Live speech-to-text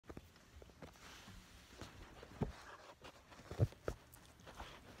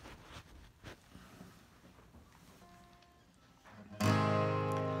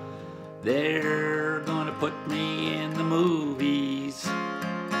They're gonna put me in the movies.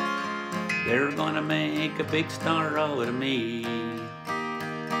 They're gonna make a big star out of me.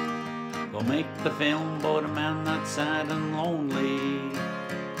 They'll make the film about a man that's sad and lonely,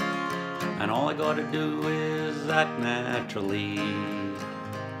 and all I gotta do is act naturally.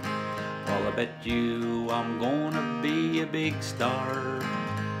 Well, I bet you I'm gonna be a big star,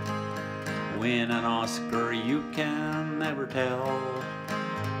 win an Oscar, you can never tell.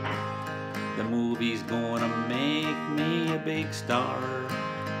 The movie's gonna make me a big star,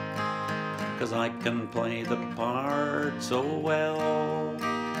 'cause I can play the part so well.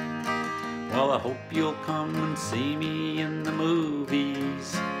 Well, I hope you'll come and see me in the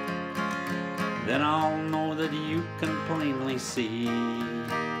movies. Then I'll know that you can plainly see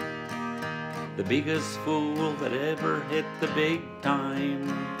the biggest fool that ever hit the big time,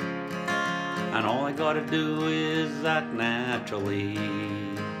 and all I gotta do is act naturally.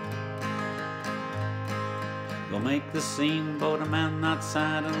 They'll make the scene about a man that's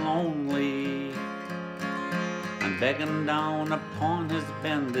sad and lonely, and begging down upon his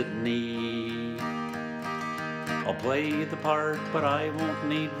bended knee. I'll play the part, but I won't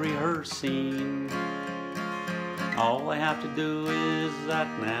need rehearsing. All I have to do is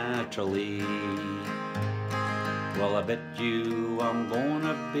act naturally. Well, I bet you I'm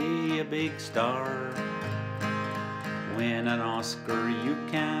gonna be a big star, win an Oscar, you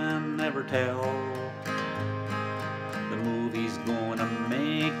can never tell. The movie's gonna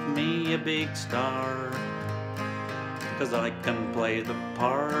make me a big star, 'cause I can play the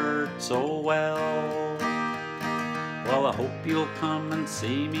part so well. Well, I hope you'll come and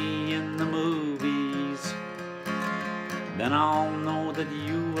see me in the movies. Then I'll know that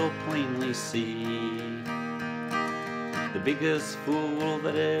you will plainly see the biggest fool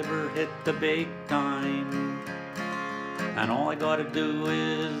that ever hit the big time, and all I gotta do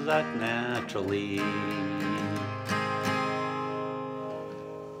is act naturally.